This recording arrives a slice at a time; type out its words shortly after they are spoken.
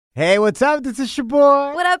Hey, what's up? This is your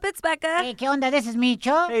boy. What up? It's Becca. Hey, ¿qué onda? This is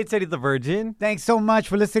Micho. Hey, it's Eddie the Virgin. Thanks so much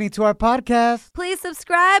for listening to our podcast. Please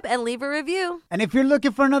subscribe and leave a review. And if you're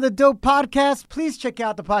looking for another dope podcast, please check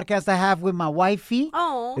out the podcast I have with my wifey.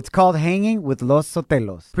 Oh. It's called Hanging with Los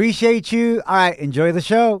Sotelos. Appreciate you. All right, enjoy the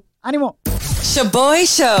show. Ánimo. Shaboy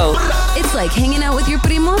Show. It's like hanging out with your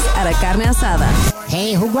primos at a carne asada.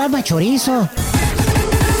 Hey, who grabbed my chorizo?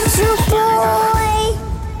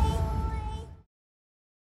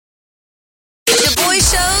 Shaboy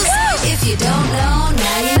shows. If you don't know,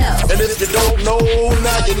 now you know. And if you don't know,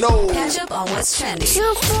 now you know. Catch up on what's trending.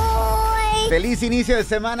 Feliz inicio de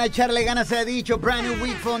semana. Echarle ganas se ha dicho. Brand new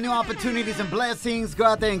week full of new opportunities and blessings. Go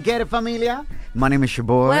out there and get it, familia. My name is your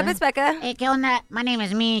boy. What up? It's Becca. Hey, ¿qué onda? My name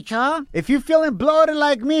is Micho. If you're feeling bloated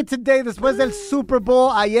like me today, después del Super Bowl,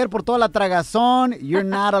 ayer por toda la tragazón, you're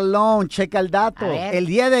not alone. Checa el dato. El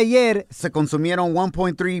día de ayer se consumieron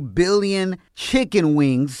 1.3 billion chicken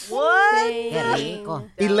wings. What? Qué rico.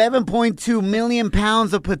 11.2 million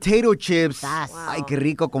pounds of potato chips. Wow. Ay, qué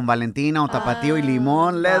rico con Valentina, un tapatío y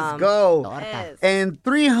limón. Let's go. Torta. And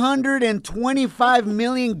 325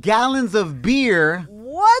 million gallons of beer.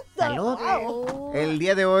 What the? Salud. El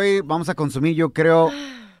día de hoy vamos a consumir, yo creo,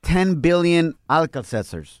 10 billion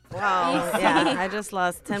Alka-Seltzers. Wow. Yeah, I just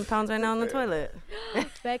lost 10 pounds right now on the toilet.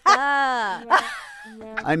 Becca.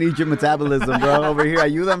 I need your metabolism, bro. Over here,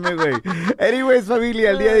 ayúdame, güey. Anyways,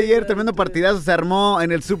 familia, el día de ayer, tremendo partidazo se armó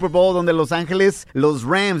en el Super Bowl donde Los Ángeles, los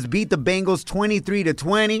Rams beat the Bengals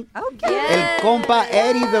 23-20. El compa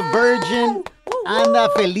Eddie the Virgin anda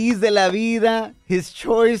feliz de la vida. His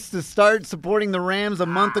choice to start supporting the Rams a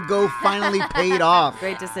month ago finally paid off.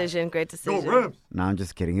 Great decision. Great decision. No, I'm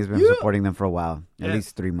just kidding. He's been supporting them for a while. At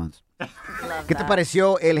least 3 months. ¿Qué te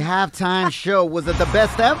pareció el halftime show? Was it the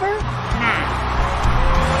best ever?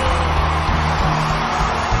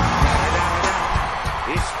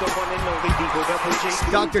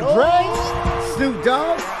 Dr. Dre, Snoop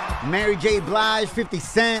Dogg, Mary J. Blige, 50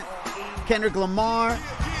 Cent, Kendrick Lamar,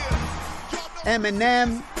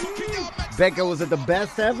 Eminem. Becca, was it the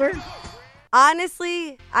best ever?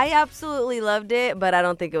 Honestly, I absolutely loved it, but I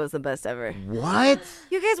don't think it was the best ever. What?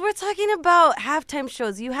 You guys, we're talking about halftime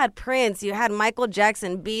shows. You had Prince, you had Michael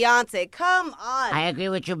Jackson, Beyonce. Come on. I agree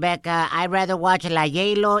with you, Becca. I'd rather watch La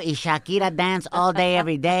J-Lo y Shakira dance all day,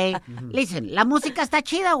 every day. Listen, la música está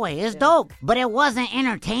chida, güey. It's dope. But it wasn't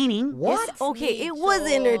entertaining. What? Okay, it was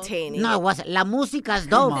entertaining. No, it wasn't. La música's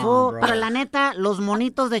dope, fool. Pero la neta, los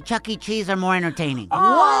monitos de Chuck E. Cheese are more entertaining.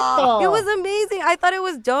 What? It was amazing. I thought it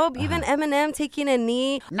was dope. Even Eminem taking a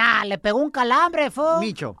knee. Nah, le pegó un calambre, fool.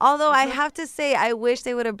 Micho. Although I have to say, I wish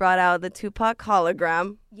they would have brought out the Tupac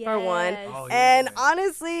hologram, for one. And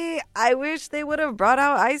honestly, I wish they would have brought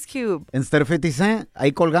out Ice Cube. Instead of 50 Cent,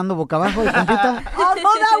 ahí colgando boca abajo, compita. Although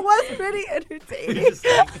that was pretty entertaining.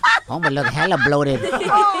 Hombre, look hella bloated.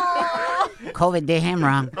 COVID did him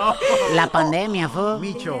wrong. La pandemia, fool.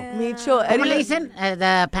 Micho. Micho. ¿Cómo le dicen?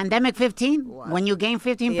 The pandemic 15? When you gain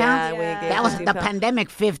 15 Yeah, pounds? when you gain That was 15 the pounds. pandemic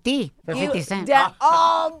 50 for 50 cents.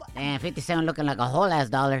 And 50 cent looking like a whole ass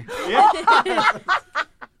dollar.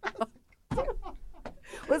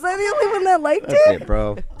 Was I the only one that liked That's it? it,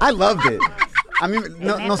 bro. I loved it. I mean,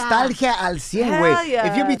 nostalgia al 100, güey. Hell yeah.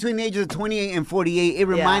 If you're between the ages of 28 and 48, it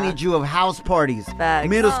reminded you of house parties. Facts.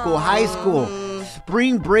 Middle school, high school,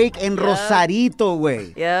 spring break en Rosarito,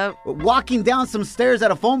 güey. Yep. Walking down some stairs at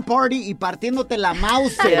a phone party y partiéndote la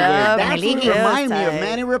mouse, güey. Yeah, That's what it feels reminded me of, tight.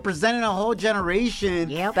 man. It represented a whole generation.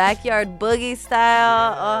 Yep. Backyard boogie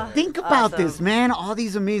style. Oh, Think about awesome. this, man. All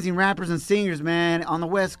these amazing rappers and singers, man, on the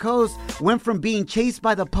West Coast went from being chased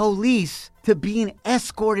by the police to being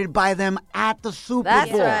escorted by them at the Super That's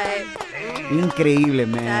Bowl. right. Increíble,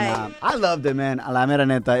 man. Nice. I loved it, man. A la mera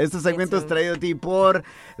neta. Este segmento es traído a ti por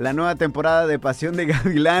la nueva temporada de Pasión de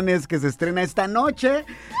Gavilanes que se estrena esta noche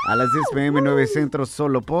a las 10 p.m. 9 Centro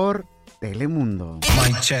solo por Telemundo.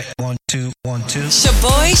 Mic check, 1, 2, 1, 2.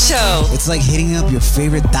 Shaboy Show. It's like hitting up your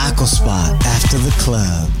favorite taco spot after the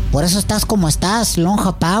club. Por eso estás como estás,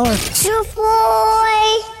 Lonja Power.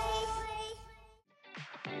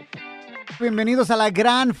 Bienvenidos a la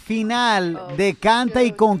gran final de Canta y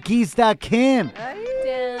Conquista Kim.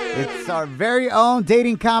 It's our very own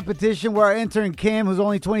dating competition where our intern Kim, who's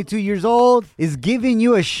only 22 years old, is giving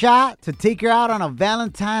you a shot to take her out on a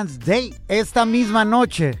Valentine's date esta misma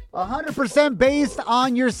noche. 100% based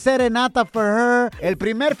on your serenata for her. El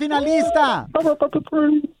primer finalista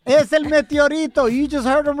es el Meteorito. You just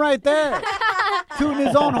heard him right there. Tune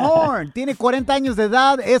his own horn. Tiene 40 años de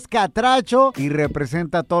edad, es catracho y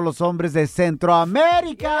representa a todos los hombres de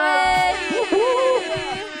Centroamérica.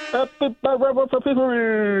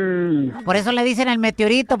 Por eso le dicen el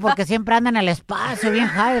meteorito, porque siempre anda en el espacio, bien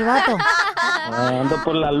high el vato. Ando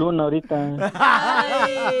por la luna ahorita.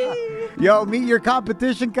 Yo, meet your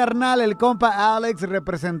competition, carnal. El compa Alex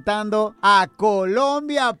representando a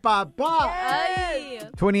Colombia, papá.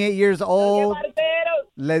 28 years old.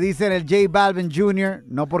 Le dicen el J Balvin Jr.,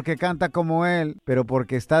 no porque canta como él, pero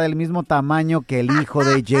porque está del mismo tamaño que el hijo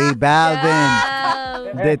de J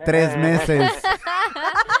Balvin, de 3 meses.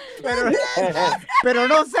 Pero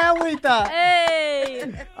no se agüita.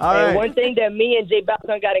 Hey. Right. One thing that me and J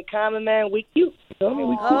Balvin got in common, man, we cute. That's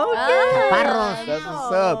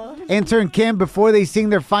what's up. Intern Kim, before they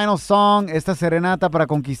sing their final song, esta serenata para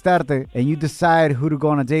conquistarte, and you decide who to go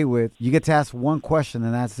on a date with, you get to ask one question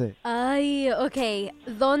and that's it. Ay, ok.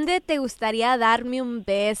 ¿Dónde te gustaría darme un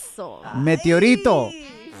beso? Meteorito.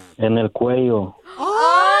 En el cuello. ¡Ay!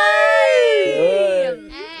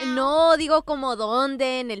 No, digo como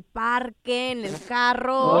dónde, en el parque, en el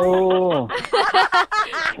carro. Oh,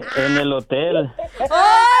 en el hotel.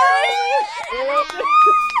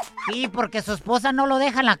 Sí, porque su esposa no lo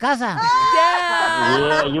deja en la casa.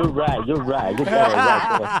 Yeah, you're right.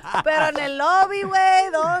 Pero en el lobby,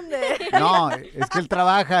 güey, ¿dónde? No, es que él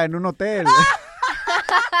trabaja en un hotel.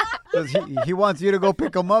 He wants you to go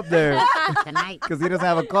pick him up there. Because he doesn't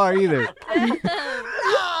have a car either.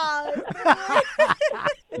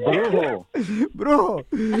 Brujo.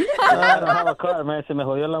 I don't have a car, man. Se me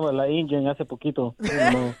jodió la engine hace poquito.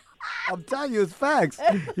 No. I'm telling you, it's facts.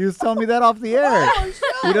 He was telling me that off the air.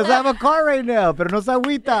 He doesn't have a car right now, pero no se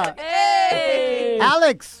agüita. Hey.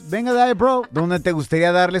 Alex, venga de ahí, bro. ¿Dónde te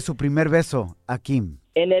gustaría darle su primer beso a Kim?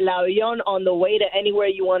 En el avión on the way to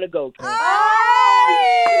anywhere you want to go.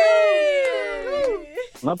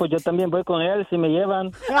 No, pues yo también voy con él si me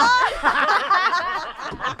llevan.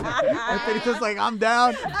 Just like, I'm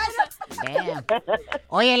down. Damn.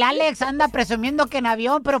 Oye, el Alex anda presumiendo que en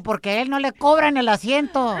avión, pero porque a él no le cobran el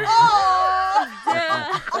asiento.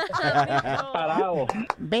 Parado.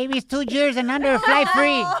 Baby's 2 years and under, fly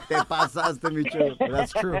free. Te pasaste, mi chulo.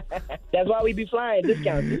 That's true. That's why we be flying.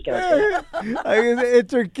 Discount. I guess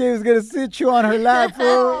Intern Kim's gonna sit you on her lap,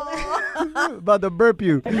 fool. About to burp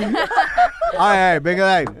you. All right, venga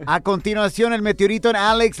de ahí. A continuación, el meteorito and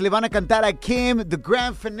Alex le van a cantar a Kim the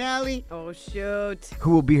grand finale. Oh, shoot.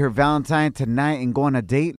 Who will be her Valentine tonight and go on a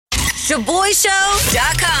date?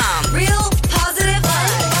 ShaboyShow.com. Real positive fun.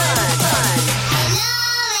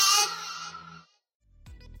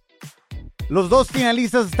 Los dos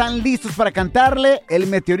finalistas están listos para cantarle el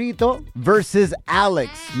meteorito versus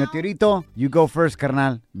Alex. Meteorito, you go first,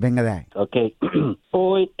 carnal. Venga de ahí. Ok.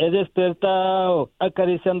 Hoy he despertado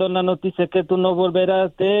acariciando la noticia que tú no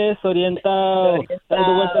volverás desorientado.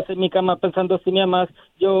 Dando vueltas en mi cama pensando si me amas.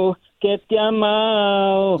 Yo que te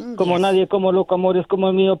amo. Como nadie, como loco, amores como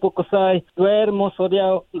el mío, pocos hay. Duermo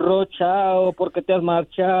soleado, rochao, porque te has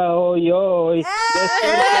marchado y hoy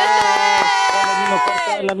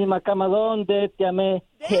en la misma cama donde te amé.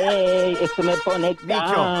 Hey, esto me pone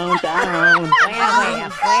down.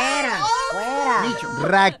 Fuera.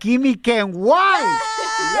 Rakimi Ken White.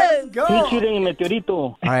 Let's go. Featuring Meteorito.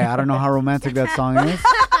 All right, I don't know how romantic that song is,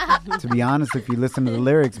 to be honest, if you listen to the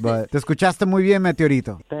lyrics, but te escuchaste muy bien,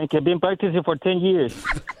 Meteorito. Thank you. I've been practicing for 10 years.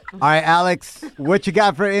 All right, Alex, what you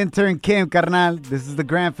got for intern Kim, carnal? This is the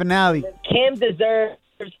grand finale. Kim deserves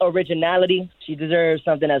originality. She deserves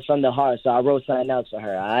something that's from the heart. So I wrote something else for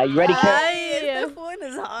her. All right, you ready, Kim? This one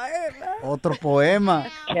is hard, man. Otro poema.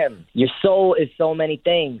 Kim, your soul is so many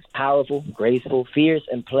things. Powerful, graceful, fierce,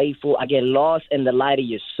 and playful. I get lost in the light of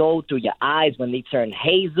your soul through your eyes when they turn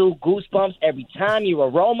hazel. Goosebumps every time your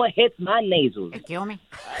aroma hits my nasals. Kill me.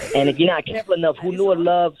 And if you're not careful enough, who knew a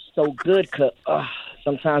love so good could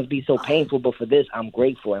sometimes be so painful? But for this, I'm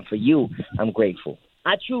grateful. And for you, I'm grateful.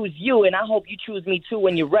 I choose you, and I hope you choose me, too,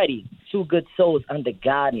 when you're ready. Two good souls under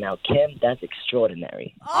God. Now, Kim, that's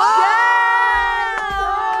extraordinary.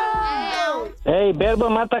 Hey, verbo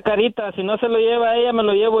mata carita. Si no se lo lleva ella, me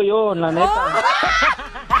lo llevo yo, la neta.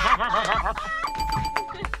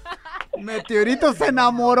 Meteorito se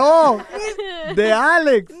enamoró de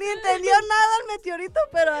Alex. Ni entendió nada el meteorito,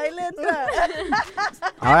 pero ahí le entra.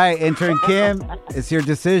 All right, intern Kim, it's your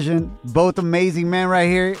decision. Both amazing men right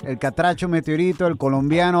here. El catracho Meteorito, el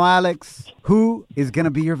colombiano Alex. Who is going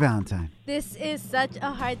to be your Valentine? This is such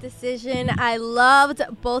a hard decision. I loved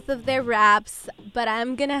both of their raps, but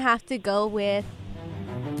I'm going to have to go with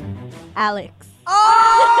Alex.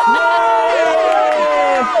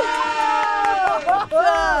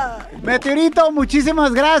 Meteorito,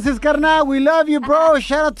 muchísimas gracias, carnal. We love you, bro.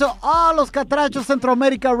 Shout out to all los catrachos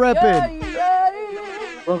Centroamérica repping.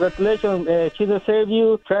 congratulations. She deserves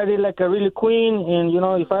you. Treat her like a really queen. And,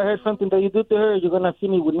 if I heard something that you do to her, you're going to see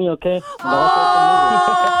me with me, okay?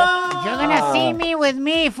 You're gonna see me with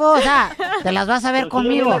me, fool. O sea, te las vas a ver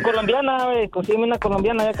conmigo. Consígueme una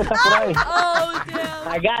colombiana ya que está por ahí. Oh, damn.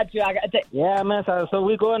 I got you. Yeah, man. So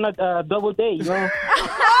we go on a double date,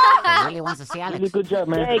 Really wants to see Alex. Really good job,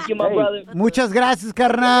 man. Thank you, my brother. Muchas gracias,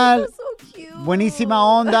 carnal. So cute. Buenísima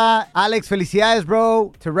onda. Alex, felicidades,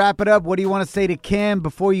 bro. To wrap it up, what do you want to say to Kim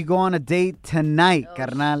before you go on a date tonight,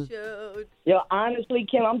 carnal? Shoot. Yo, honestly,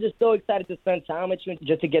 Kim, I'm just so excited to spend time with you,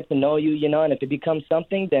 just to get to know you, and if it becomes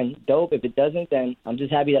something, then dope. If it doesn't, then I'm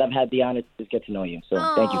just happy that I've had the honor to just get to know you. So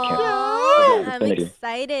thank you, Kim. I'm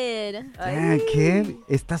excited. Damn, Kim,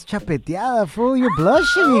 estás chapeteada, fool. You're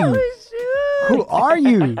blushing. Who are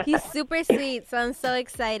you? He's super sweet, so I'm so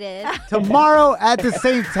excited. Tomorrow at the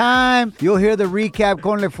same time, you'll hear the recap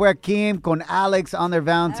con Le Fue a Kim con Alex on their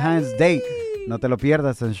Valentine's date. No te lo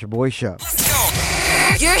pierdas en Shaboy Show.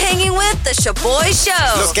 You're hanging with the Shaboy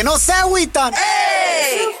Show. Los que no se agüitan.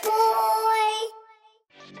 Hey!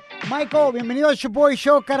 Michael, bienvenido al Shaboy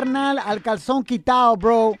Show, carnal. Al calzón quitado,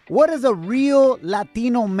 bro. What does a real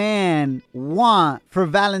Latino man want for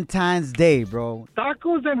Valentine's Day, bro?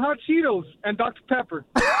 Tacos and hot Cheetos and Dr. Pepper.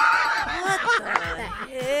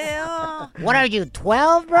 Hell. What are you,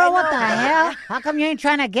 12, bro? What the hell? How come you ain't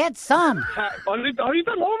trying to get some?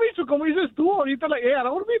 Ahorita no, bicho, como dices tú. Ahorita, I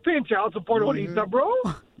don't want to be paying child support ahorita, bro.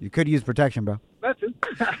 You could use protection, bro. That's it.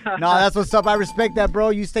 No, that's what's up. I respect that, bro.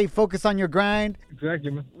 You stay focused on your grind. Exactly,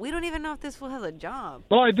 man. We don't even know if this fool has a job.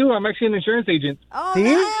 Oh, I do. I'm actually an insurance agent. Oh, See?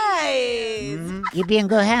 nice. You be in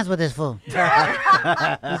good hands with this fool. He's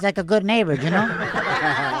like a good neighbor, you know?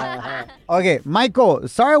 Okay, Michael,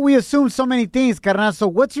 sorry we assumed so many things, carnal. So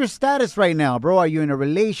what's your status right now, bro? Are you in a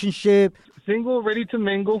relationship? Single, ready to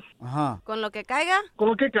mingle. Uh-huh. Con lo que caiga. Con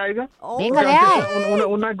lo que caiga. Oh. Venga de ahí.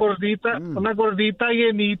 Una gordita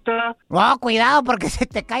llenita. Oh, cuidado, porque se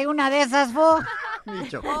te cae una de esas, fool.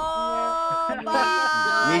 Micho. Oh,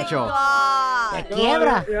 Micho. God. Te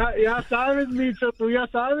quiebra. Ya sabes, Micho. Tú ya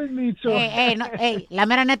sabes, Micho. Hey, la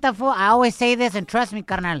mera neta, fool, I always say this, and trust me,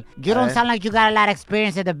 carnal. You don't sound like you got a lot of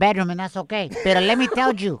experience in the bedroom, and that's okay. But let me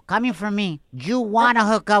tell you, coming from me, you want to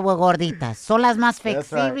hook up with gorditas. Son las más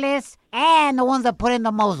flexibles and the ones that put in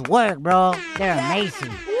the most work, bro. They're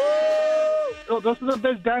amazing. Those are the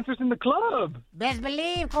best dancers in the club. Best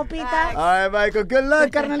believe, compita. All right, Michael. Good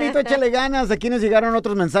luck, carnalito. Échale ganas. Aquí nos llegaron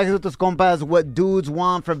otros mensajes de otros compas. What dudes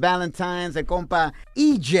want for Valentine's. El compa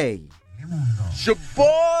EJ.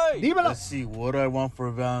 Shaboy! Dímelo. Let's see, what do I want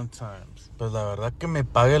for Valentine's? Pues la verdad que me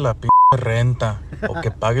pague la renta o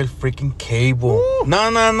que pague el freaking cable.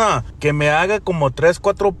 No. Que me haga como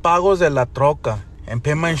 3-4 pagos de la troca. And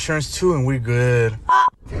pay my insurance too and we're good.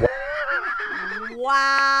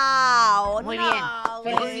 Wow. Muy bien.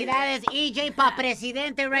 Felicidades, EJ, pa'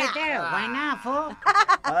 presidente right there. Why not, fool?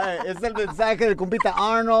 All right, es el mensaje del compita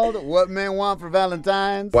Arnold. What men want for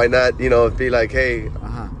Valentine's. Why not, be like, hey,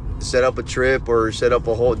 set up a trip or set up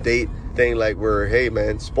a whole date thing like where, hey,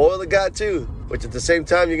 man, spoil the guy too. Which at the same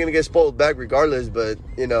time, you're going to get spoiled back regardless, but,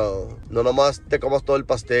 no nomás te comas todo el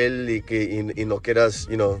pastel y no quieras,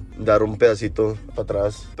 dar un pedacito para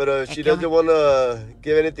atrás. Pero if she doesn't want to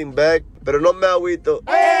give anything back, pero no me agüito.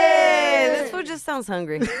 Hey, this fool just sounds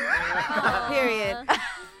hungry. Period.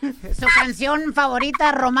 Su canción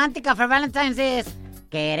favorita romántica for Valentine's is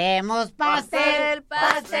Queremos pastel,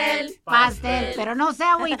 pero no se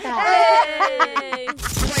agüita. Hey.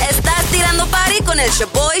 Estás tirando party con el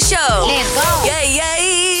Shaboy Show. Let's go.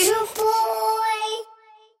 Yay.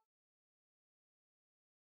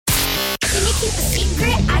 Can you keep a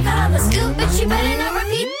secret? I got all the scoop, but you better not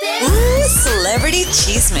repeat this. Celebrity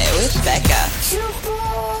Cheesemate with Becca.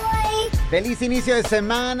 Feliz inicio de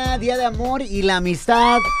semana, Día de Amor y la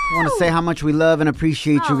Amistad. I want to say how much we love and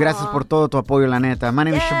appreciate you. Gracias por todo tu apoyo, la neta. My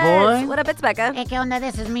name is Shaboy. What up, it's Becca. ¿Qué onda?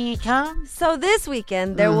 This is Micho. So this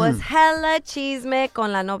weekend, there was hella chisme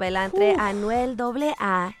con la novela entre Anuel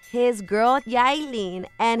AA, his girl Yailin,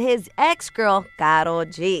 and his ex-girl Karol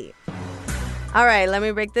G. All right, let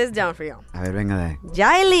me break this down for you. A ver, venga de ahí.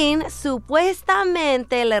 Yailin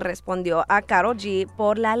supuestamente le respondió a Karol G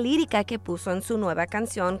por la lírica que puso en su nueva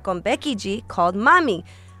canción con Becky G called Mami.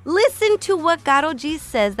 Listen to what Karol G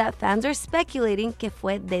says that fans are speculating que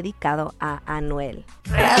fue dedicado a Anuel.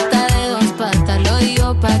 Rata de dos patas, lo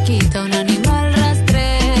digo Paquita, un animal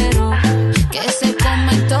rastrero que se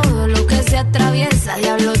come todo lo que se atraviesa.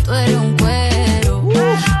 Diablo, tú eres un cuero.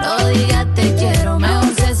 No digas te quiero,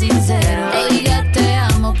 mejor sé sincero. No digas te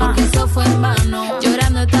amo porque eso fue en vano.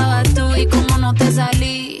 Llorando estabas tú y como no te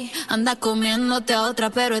salí. Anda comiéndote a otra,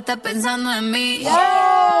 pero estás pensando en mí.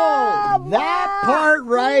 Oh, That part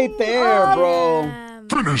right there, bro.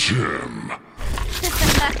 Finish him.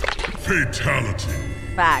 Fatality.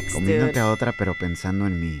 Facts, Comiéndote dude. a otra, pero pensando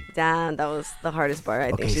en mí. Damn, that was the hardest part I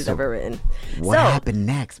think Okay, she's so ever written. What happened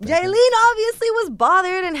next? Jailene obviously was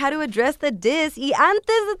bothered and had to address the diss. Y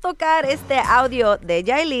antes de tocar este audio de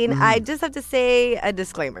Jailene, I just have to say a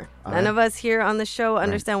disclaimer. None of us here on the show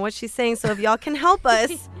understand what she's saying, so if y'all can help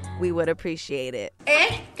us, we would appreciate it.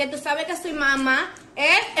 Que tú sabes que soy mamá.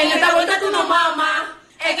 En esta vuelta tú no mamas.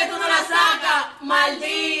 Es que tú no la sacas,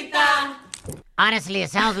 maldita. Honestly, it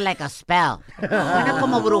sounds like a spell. Suena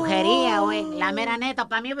como brujería, güey. La mera neta,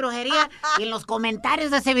 para mí brujería. Y en los comentarios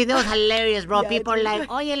de ese video es hilarious, bro. People are like,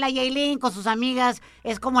 oye, la Jailene con sus amigas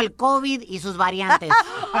es como el COVID y sus variantes.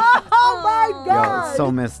 Oh my God. Yo,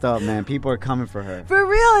 so messed up, man. People are coming for her. For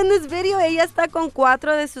real, in this video, ella está con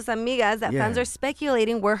 4 de sus amigas that fans are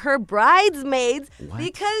speculating were her bridesmaids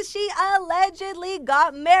because she allegedly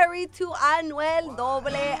got married to Anuel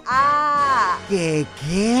AA. ¿Qué?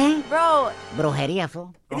 Bro, Brujería,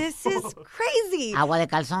 fool. this is crazy. Agua de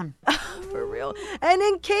calzón. For real. And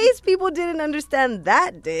in case people didn't understand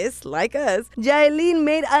that diss, like us, Jailene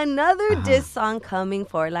made another diss song coming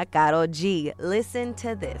for La Karol G. Listen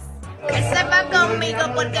to this. Que sepa conmigo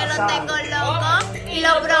porque lo tengo loco y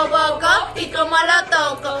lo provoco y como lo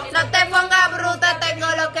toco. No te pongas bruta, tengo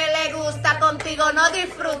lo que le gusta. Contigo no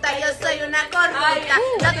disfruta, yo soy una corrupta.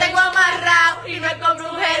 Lo tengo amarrado y no es con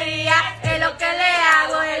brujería. Es lo que le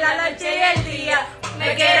hago en la noche y el día.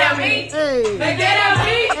 Me quiere a mí, me quiere a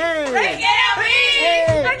mí, me quiere a mí,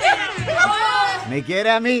 me quiere a mí. Me quiere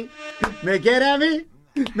a mí. Me quiere a mí.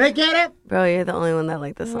 Me quiere. Bro, you're the only one that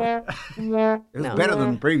liked this song. It was better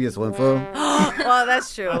than the previous one, fool. Well,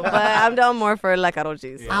 that's true, but I'm down more for La Karol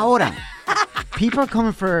G's. Ahora, people are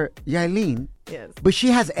coming for Jailene, but she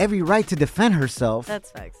has every right to defend herself.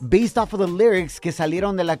 That's facts. Based off of the lyrics que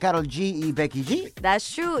salieron de la Karol G y Becky G. That's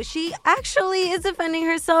true. She actually is defending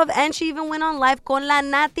herself, and she even went on live con la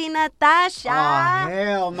Nati Natasha. Oh,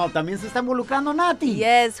 hell no. También se está involucrando Nati.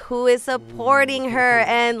 Yes, who is supporting her.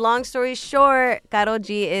 And long story short, Karol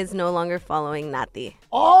G is no longer following Nati.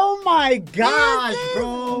 Oh my gosh, This is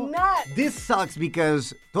bro. nuts. This sucks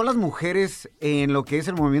because todas las mujeres en lo que es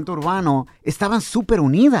el movimiento urbano estaban súper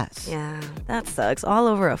unidas. Yeah, that sucks. All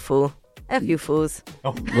over a fool. F you fools.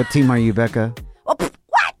 What team are you, Becca?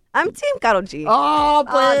 I'm Team Karol G. Oh,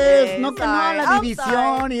 pues, Okay, no que no, sorry. la I'm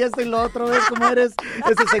división y esto y lo otro, ¿ves cómo eres?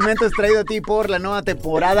 Este segmento es traído a ti por la nueva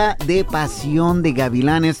temporada de Pasión de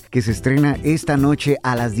Gavilanes que se estrena esta noche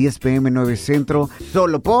a las 10 p.m. 9 Centro,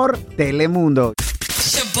 solo por Telemundo.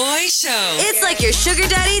 Shaboy Show. It's like your sugar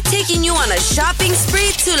daddy taking you on a shopping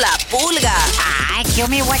spree to La Pulga. Ay, tell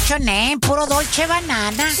me what's your name, puro Dolce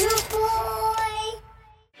Banana.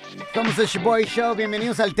 Somos el Shaboy Show,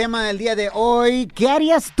 bienvenidos al tema del día de hoy. ¿Qué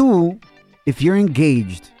harías tú if you're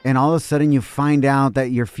engaged and all of a sudden you find out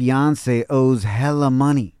that your fiance owes hella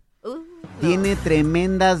money? Tiene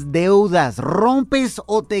tremendas deudas. ¿Rompes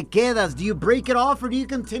o te quedas? Do you break it off or do you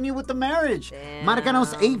continue with the marriage?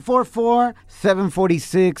 Márcanos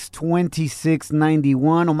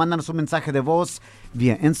 844-746-2691 o mándanos un mensaje de voz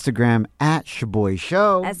vía Instagram at Shaboy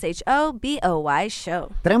Show. SHOBOY Show.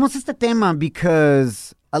 Traemos este tema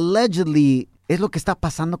because allegedly es lo que está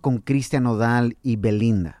pasando con Cristian Nodal y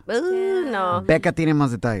Belinda. No. Becca tiene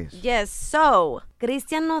más detalles. Yes, so,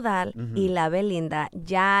 Cristian Nodal y la Belinda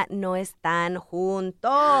ya no están juntos.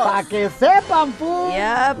 ¡Pa' que sepan, fool!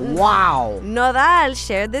 Yep. Wow. Nodal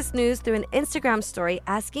shared this news through an Instagram story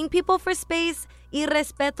asking people for space y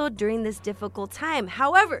respeto during this difficult time.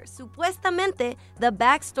 However, supuestamente, the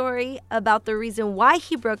backstory about the reason why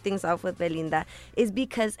he broke things off with Belinda is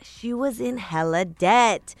because she was in hella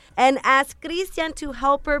debt and asked Cristian to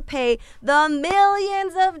help her pay the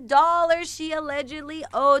millions of dollars she allegedly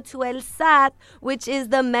owed to El SAT, which is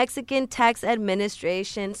the Mexican Tax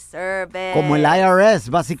Administration Service. Como el IRS,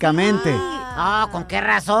 básicamente. Oh, ¿con qué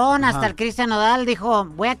razón? Hasta el Cristian Nodal dijo,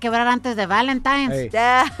 voy a quebrar antes de Valentine's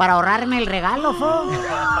para ahorrarme el regalo, fool.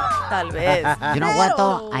 Tal vez. You know what,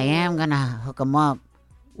 though? I am gonna hook him up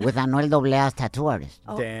with Anuel AA's tattoo artist.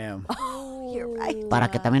 Damn. Oh, you're right. Para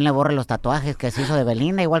que también le borre los tatuajes que se hizo de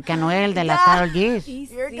Belinda, igual que Anuel de la Karol G.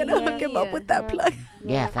 You're gonna hook him up with that plug.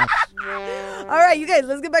 Yeah, facts. All right, you guys,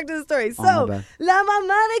 let's get back to the story. Oh, So, my bad. la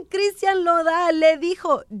mamá de Cristian Nodal le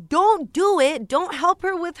dijo, don't do it. Don't help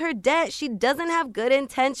her with her debt. She doesn't have good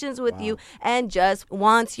intentions with you and just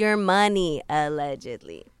wants your money,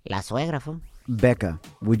 allegedly. La suegra, fool. Becca,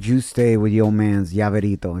 would you stay with your man's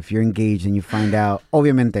llaverito if you're engaged and you find out,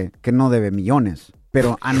 obviamente, que no debe millones,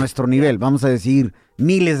 pero a nuestro nivel, vamos a decir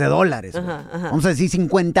miles de dólares. Vamos a decir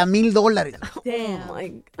 $50,000. Damn. Oh my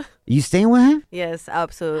God. You staying with him? Yes,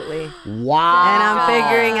 absolutely. Wow. And I'm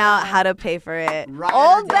figuring out how to pay for it.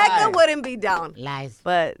 Old Becca wouldn't be down. Lies.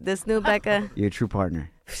 But this new Becca, You're a true partner.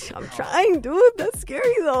 I'm trying, dude. That's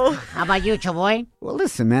scary, though. How about you, Chaboy? Well,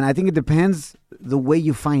 listen, man, I think it depends the way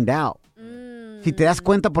you find out. Si te das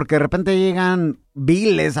cuenta porque de repente llegan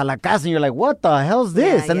biles a la casa and you're like, what the hell's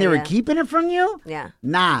this? Yeah, and they yeah, were yeah. keeping it from you? Yeah.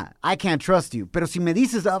 Nah, I can't trust you. Pero si me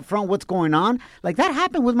dices up front what's going on, like that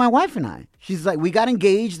happened with my wife and I. She's like, we got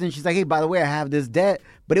engaged and she's like, hey, by the way, I have this debt.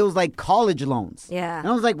 But it was like college loans. Yeah. And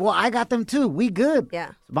I was like, well, I got them too. We good.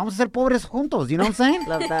 Yeah. Vamos a ser pobres juntos. You know what I'm saying?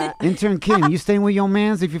 Love that. Intern Kim, you staying with your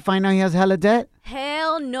mans if you find out he has hella debt?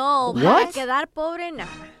 Hell no. What? Para quedar pobre, no.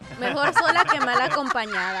 Mejor sola que mal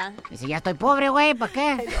acompañada. Y si ya estoy pobre, güey, ¿para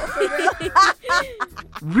qué?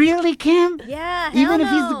 Really, Kim? Yeah, hell Even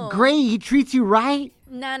if no. he's great, he treats you right?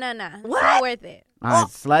 Nah. It's not worth it. All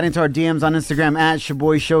right, slide into our DMs on Instagram at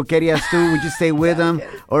Shaboy Show. Querías tú, would you stay with him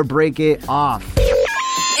or break it off?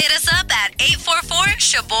 Hit us up at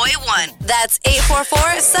 844-SHABOY1. That's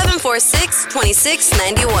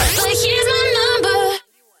 844-746-2691. But here's my number,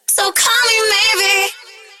 so call me maybe.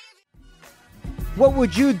 What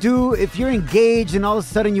would you do if you're engaged and all of a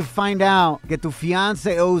sudden you find out que tu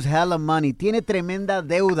fiancé owes hella money? Tiene tremenda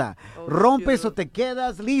deuda. Rompes o te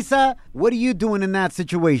quedas. Lisa, what are you doing in that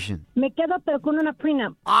situation? Me quedo pero con una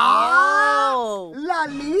prenup. ¡Oh! ¡La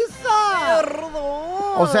Lisa!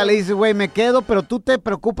 O sea, le dices, güey, me quedo, pero tú te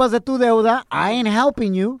preocupas de tu deuda. I ain't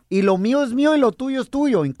helping you. Y lo mío es mío y lo tuyo es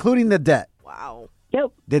tuyo, including the debt. Wow.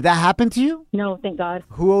 Yep. Did that happen to you? No, thank God.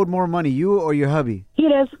 Who owed more money, you or your hubby? He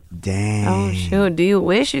does. Dang. Oh, shoot. Do you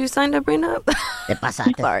wish you signed a prenup? Te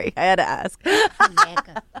pasaste. Sorry, I had to ask.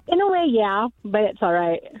 In a way, yeah, but it's all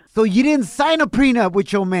right. So you didn't sign a prenup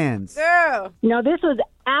with your mans? Girl. No, this was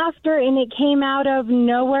after, and it came out of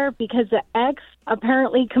nowhere because the ex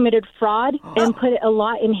apparently committed fraud and put a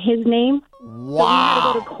lot in his name. Wow. So we had to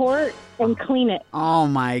go to court and clean it. Oh,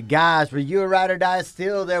 my gosh. But you're ride or die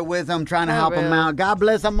still there with him, trying to help him real. out. God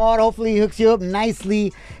bless Amor. Hopefully he hooks you up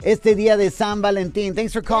nicely este día de San Valentín.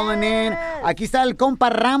 Thanks for calling in. Aquí está el compa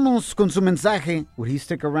Ramos con su mensaje. Would he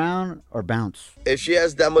stick around or bounce? If she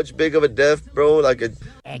has that much big of a debt, bro, like a...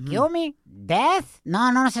 Kill me? Death? No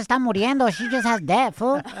se está muriendo. She just has death,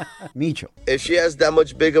 fool. Micho. If she has that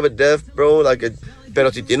much big of a debt, bro, like a... Pero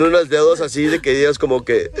si tiene unos dedos así de que digas como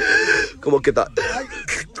que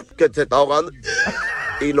se está ahogando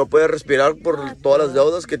y no puede respirar por todas las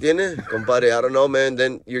deudas que tiene, compadre, I don't know, man.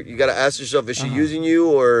 Then you gotta ask yourself, is she using you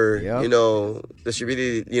or, you know, does she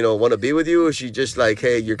really, you know, want to be with you? Or is she just like,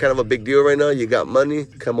 hey, you're kind of a big deal right now, you got money,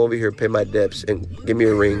 come over here, pay my debts and give me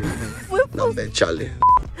a ring. No, man, Charlie.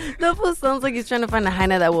 That fool sounds like he's trying to find a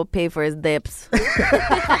hyena that will pay for his dips.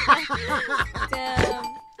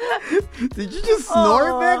 Did you just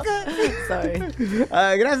snort, Becca? Sorry.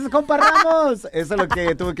 Gracias, compa Ramos. Eso es lo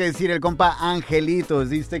que tuvo que decir el compa Angelito. Is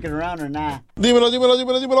he sticking around or not? Dímelo,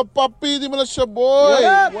 papi, dímelo, Shaboy.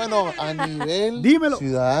 Bueno, a nivel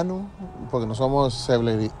ciudadano, porque no somos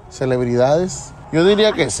celebridades, yo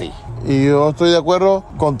diría que sí. Y yo estoy de acuerdo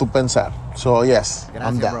con tu pensar. So, yes,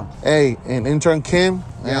 I'm down. Bro. Hey, and Intern Kim,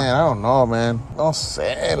 man, I don't know, man. No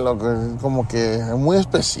sé, loco, como que es muy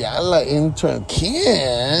especial la Intern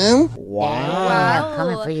Kim. Wow.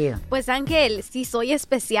 Coming for you. Pues Ángel, si soy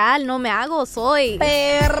especial, no me hago, soy.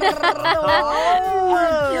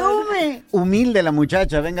 Humilde la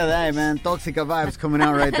muchacha. Venga de ahí, man. Toxica vibes coming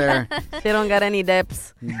out right there. She don't got any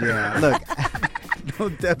depths. Yeah, look. No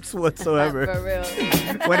depths whatsoever. For real.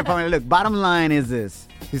 Bueno, Pamela, look, bottom line is this.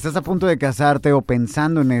 Si estás a punto de casarte o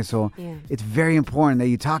pensando en eso, it's very important that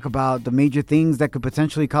you talk about the major things that could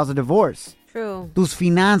potentially cause a divorce. True. Tus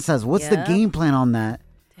finanzas, what's the game plan on that?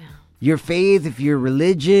 Your faith, if you're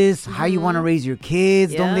religious, how you want to raise your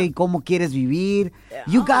kids, donde y cómo quieres vivir.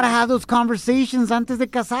 You gotta have those conversations antes de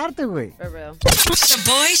casarte, güey. For real.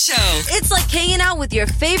 Shaboy Show. It's like hanging out with your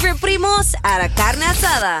favorite primos at a carne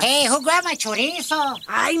asada. Hey, who grabbed my chorizo?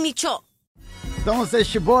 Ay, Micho. Somos el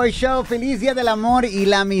Shaboy Show. Feliz Día del Amor y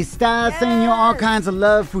la Amistad. Sending you all kinds of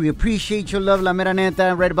love. We appreciate your love, la mera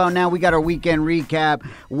neta. Right about now, we got our weekend recap.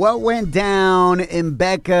 What went down in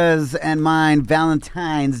Becca's and mine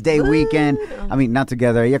Valentine's Day weekend? I mean, not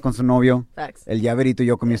together. Ella con su novio. Facts. El llaverito y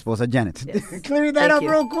yo con mi esposa Janet. Yes. Clear that up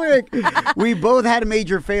real quick. We both had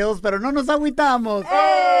major fails, pero no nos agüitamos.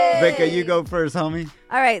 Hey! Becca, you go first, homie.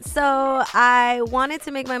 All right, so I wanted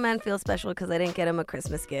to make my man feel special because I didn't get him a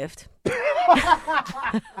Christmas gift.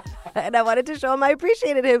 And I wanted to show him I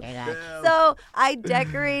appreciated him. So I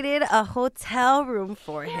decorated a hotel room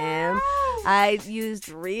for him. I used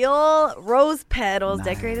real rose petals,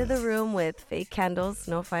 decorated the room with fake candles,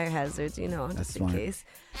 no fire hazards, you know, just in case.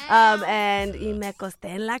 And y me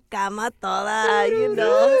acosté en la cama toda,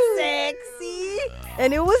 sexy.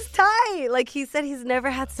 And it was tight. Like, he said he's never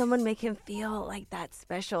had someone make him feel like that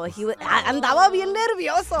special. Andaba bien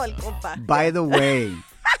nervioso el compa. By the way,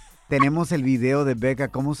 tenemos el video de Becca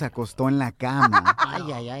cómo se acostó en la cama.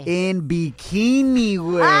 En bikini,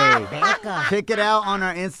 güey. Becca. Check it out on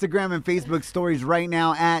our Instagram and Facebook stories right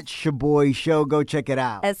now at Shaboy Show. Go check it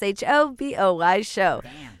out. SHOBOY Show.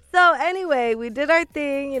 Damn. So anyway, we did our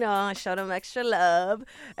thing, I showed him extra love.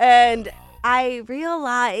 And I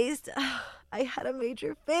realized I had a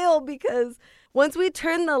major fail because once we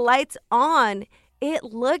turned the lights on, it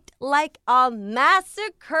looked like a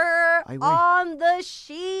massacre on the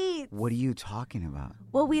sheets. What are you talking about?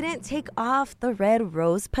 Well, we didn't take off the red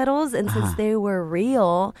rose petals, and since they were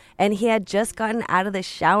real, and he had just gotten out of the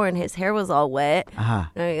shower and his hair was all wet.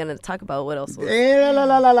 Now you're going to talk about what else was.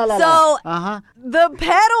 So the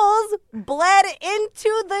petals bled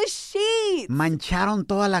into the sheets. Mancharon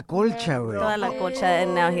toda la colcha, güey. Toda la colcha,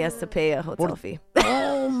 and now he has to pay a hotel fee.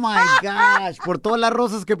 Oh my gosh, por todas las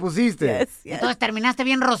rosas que pusiste. Yes. Entonces terminaste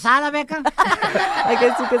bien rosada, Becca. I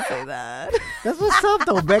guess you could say that. That's what's up,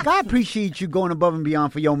 though, Becca. I appreciate you going above and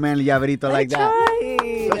beyond for your manly llaverito like that.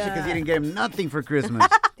 Especially because you didn't get him nothing for Christmas.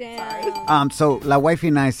 So la wifey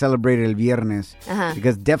and I celebrated el viernes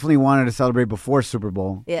because definitely wanted to celebrate before Super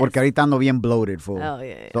Bowl. Yes. Porque ahorita ando bien bloated, fool. Oh,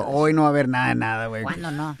 yeah. So hoy no va a haber nada, güey.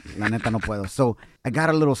 ¿Cuándo no? La neta no puedo. So I got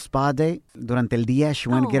a little spa day. Durante el día, she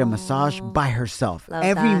went to get a massage by herself. Love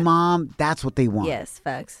Every that. mom, that's what they want. Yes,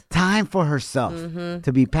 facts. Time for herself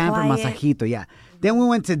to be pampered, Quiet. masajito, yeah. Then we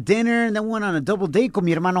went to dinner, and then we went on a double date con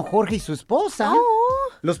mi hermano Jorge y su esposa.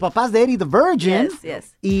 Los papás de Eddie the Virgin. Yes,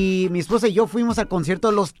 yes. Y mi esposa y yo fuimos al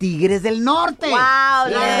concierto de Los Tigres del Norte. Wow,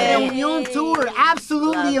 La Reunión Tour.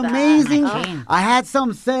 Absolutely amazing. I had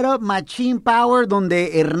some set up, Machín Power,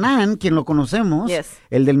 donde Hernán, quien lo conocemos, Yes.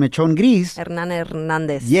 el del mechón gris. Hernán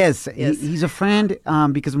Hernández. Yes, he's a friend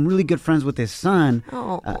because I'm really good friends with his son,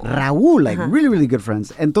 Raúl, like really, really good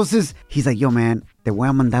friends. Entonces, he's like, yo, man, te voy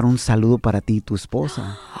a mandar un saludo para ti y tu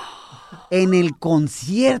esposa. En el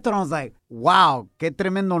concierto, and I was like, wow, qué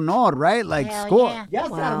tremendo honor, right? Like, score. Ya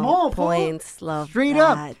se armó, points, love straight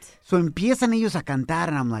that. up. So empiezan ellos a cantar,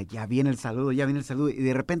 and I'm like, ya viene el saludo. Y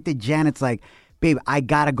de repente Janet's like, babe, I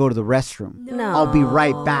gotta go to the restroom. No. I'll be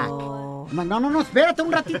right back. I'm like, no, espérate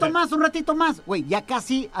un ratito más. Güey, ya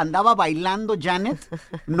casi andaba bailando Janet,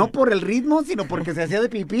 no por el ritmo, sino porque se hacía de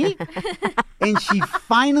pipí. And she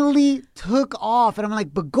finally took off, and I'm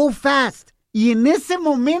like, but go fast. Y en ese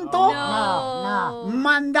momento,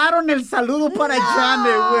 mandaron el saludo para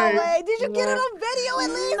Janet, güey. Did you get it on video at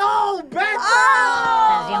least? No, güey.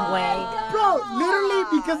 Bro, literally,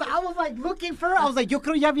 because I was like looking for her. I was like, yo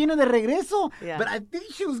creo ya viene de regreso. Yeah. But I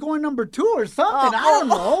think she was going number 2 or something. I don't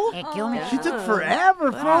know. She took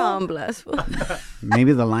forever, bro. Bless.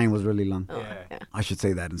 Maybe the line was really long. I should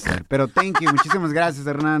say that instead. Pero thank you. Muchísimas gracias,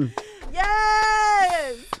 Hernán.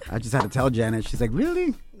 Yes! I just had to tell Janet. She's like,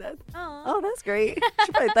 really? That's great.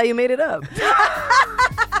 She probably thought you made it up.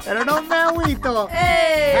 Pero no me agüito.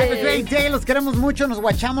 Hey. Have a great day. Los queremos mucho. Nos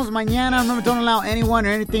guachamos mañana. Remember, don't allow anyone or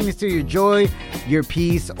anything to steal your joy, your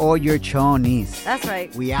peace, or your chonis. That's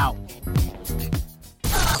right. We out.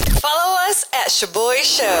 Follow us at Shaboy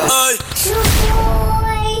Show.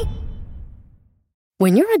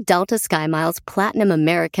 When you're a Delta SkyMiles Platinum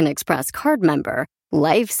American Express card member,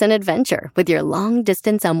 life's an adventure with your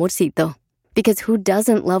long-distance amorcito. Because who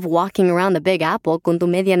doesn't love walking around the Big Apple con tu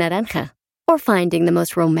media naranja? Or finding the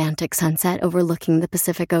most romantic sunset overlooking the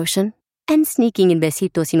Pacific Ocean? And sneaking in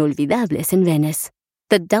besitos inolvidables in Venice.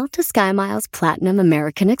 The Delta SkyMiles Platinum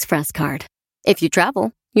American Express card. If you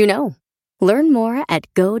travel, you know. Learn more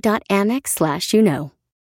at go.amex/you-know.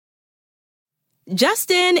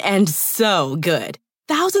 Just in and so good.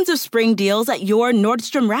 Thousands of spring deals at your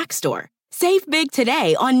Nordstrom Rack store. Save big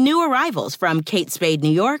today on new arrivals from Kate Spade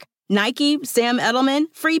New York, Nike, Sam Edelman,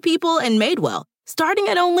 Free People, and Madewell, starting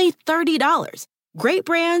at only $30. Great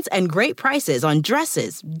brands and great prices on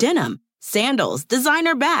dresses, denim, sandals,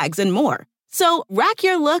 designer bags, and more. So rack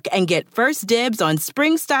your look and get first dibs on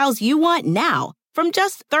spring styles you want now from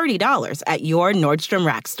just $30 at your Nordstrom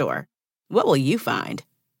Rack store. What will you find?